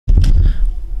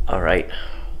All right.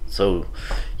 So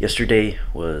yesterday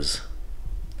was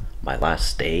my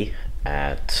last day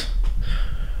at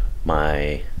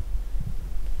my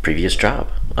previous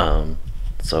job.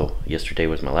 So yesterday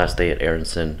was my last day at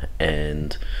Aronson,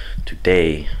 and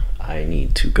today I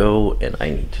need to go and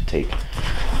I need to take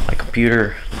my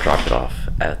computer, drop it off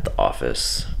at the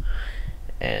office,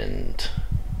 and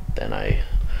then I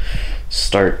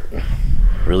start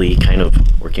really kind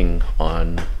of working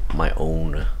on my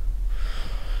own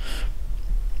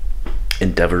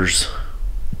endeavors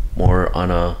more on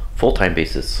a full-time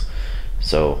basis.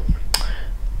 So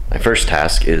my first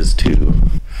task is to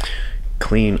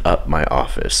clean up my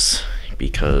office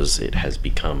because it has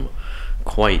become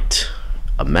quite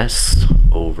a mess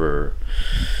over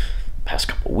the past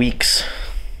couple weeks,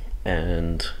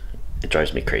 and it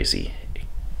drives me crazy.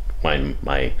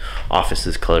 My office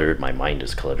is cluttered, my mind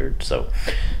is cluttered, so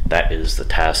that is the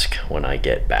task when I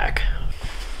get back.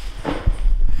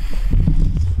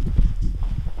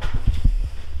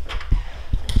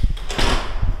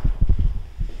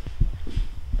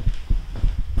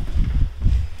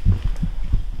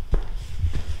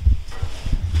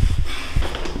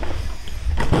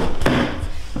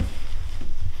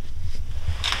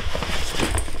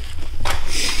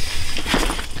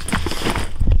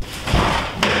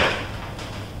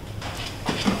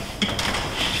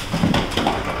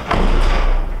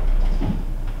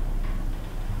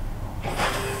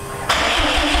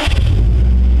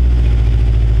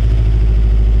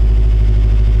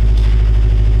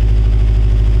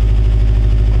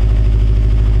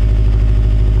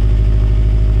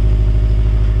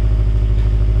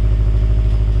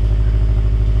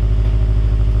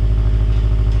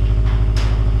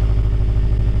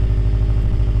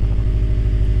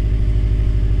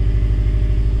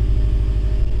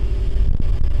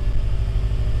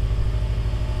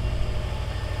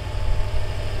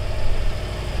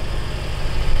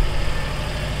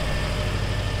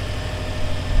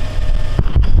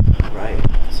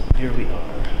 Here we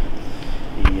are,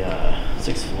 the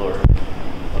sixth floor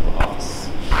of the office.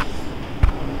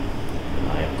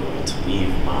 I am going to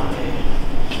leave my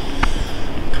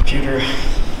computer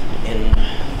in the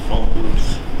phone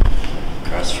booth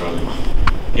across from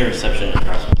near reception,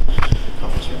 across from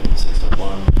conference room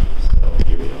 601. So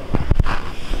here we are,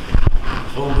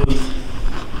 phone booth.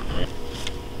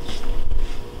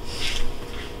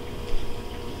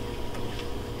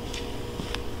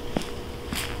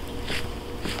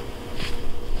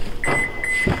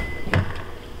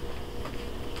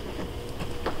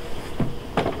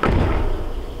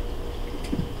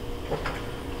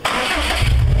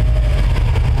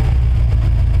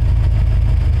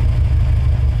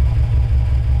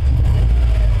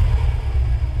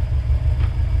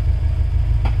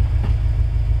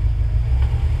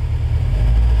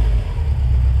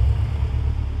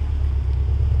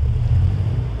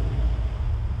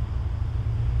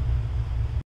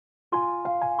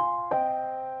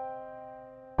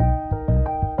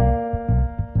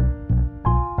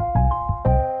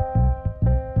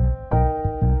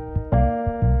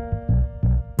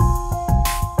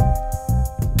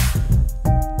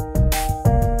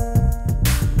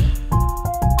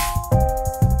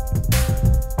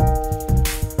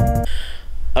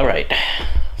 Alright,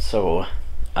 so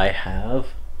I have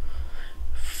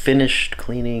finished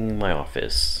cleaning my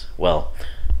office. Well,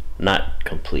 not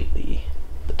completely.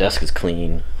 The desk is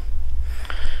clean,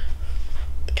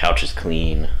 the couch is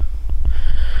clean,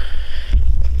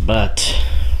 but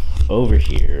over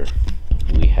here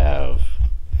we have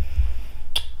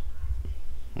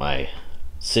my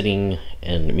sitting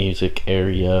and music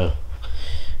area,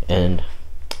 and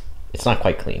it's not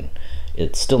quite clean.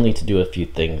 It still need to do a few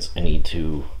things. I need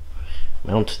to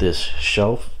mount this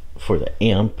shelf for the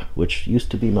amp, which used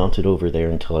to be mounted over there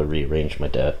until I rearranged my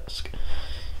desk.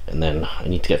 And then I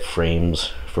need to get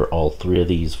frames for all three of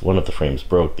these. One of the frames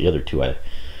broke, the other two I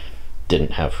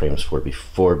didn't have frames for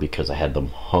before because I had them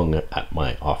hung at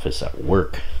my office at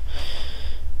work.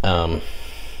 And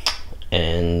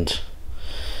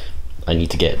I need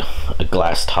to get a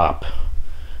glass top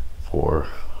for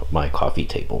my coffee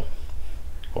table,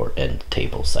 or end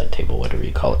table, side table, whatever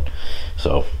you call it.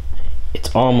 So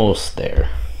it's almost there,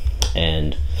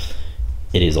 and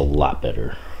it is a lot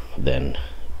better than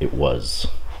it was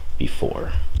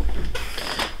before.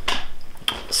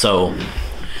 So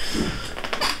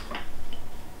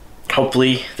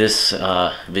hopefully this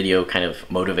video kind of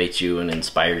motivates you and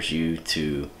inspires you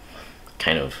to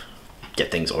kind of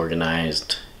get things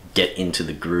organized, get into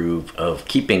the groove of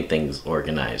keeping things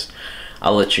organized.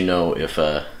 I'll let you know if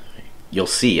you'll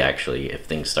see actually if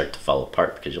things start to fall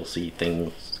apart, because you'll see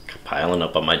things piling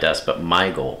up on my desk. But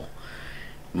my goal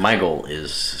my goal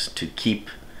is to keep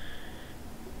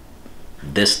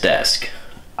this desk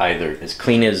either as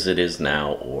clean as it is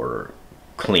now or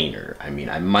cleaner. I mean,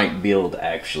 I might be able to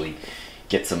actually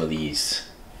get some of these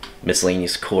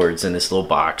miscellaneous cords in this little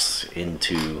box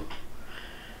into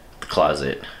the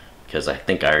closet, because I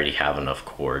think I already have enough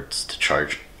cords to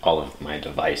charge all of my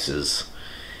devices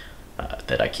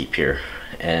that I keep here.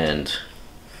 And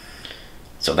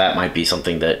so that might be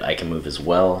something that I can move as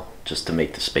well, just to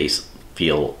make the space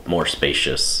feel more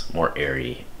spacious, more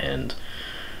airy, and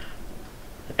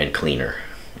cleaner.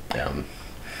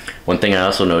 One thing I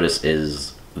also notice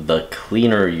is the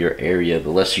cleaner your area, the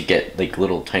less you get like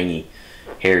little tiny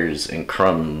hairs and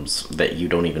crumbs that you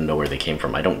don't even know where they came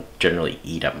from. I don't generally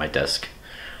eat at my desk.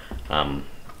 I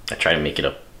try to make it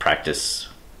a practice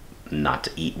not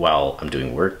to eat while I'm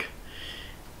doing work.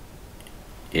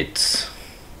 It's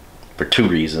for two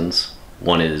reasons.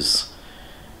 One is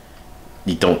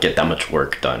you don't get that much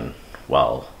work done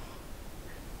while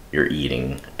you're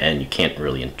eating, and you can't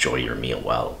really enjoy your meal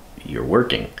while you're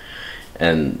working.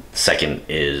 And second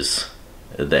is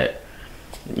that,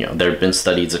 you know, there have been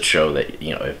studies that show that,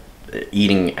 you know, if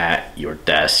eating at your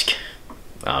desk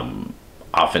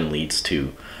often leads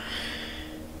to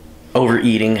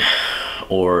overeating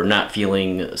or not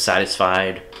feeling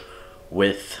satisfied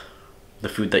with the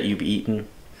food that you've eaten.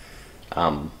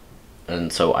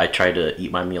 And so I try to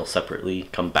eat my meal separately,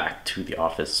 come back to the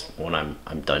office when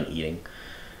I'm done eating.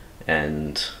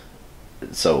 And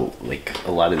so like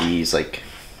a lot of these like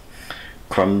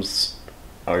crumbs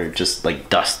are just like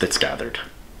dust that's gathered.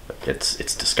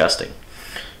 It's disgusting.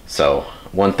 So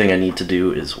one thing I need to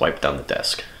do is wipe down the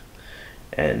desk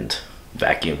and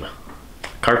vacuum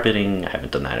carpeting. I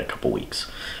haven't done that in a couple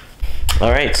weeks. All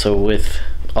right, so with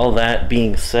all that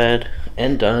being said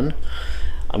and done,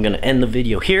 I'm gonna end the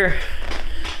video here,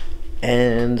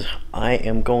 and I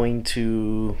am going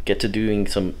to get to doing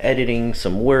some editing,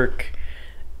 some work,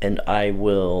 and I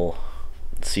will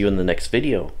see you in the next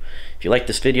video. If you like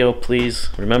this video, please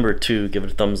remember to give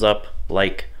it a thumbs up,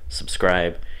 like,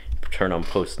 subscribe, turn on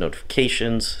post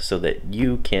notifications so that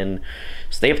you can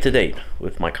stay up to date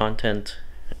with my content,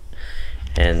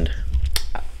 and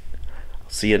I'll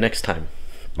see you next time.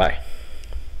 Bye.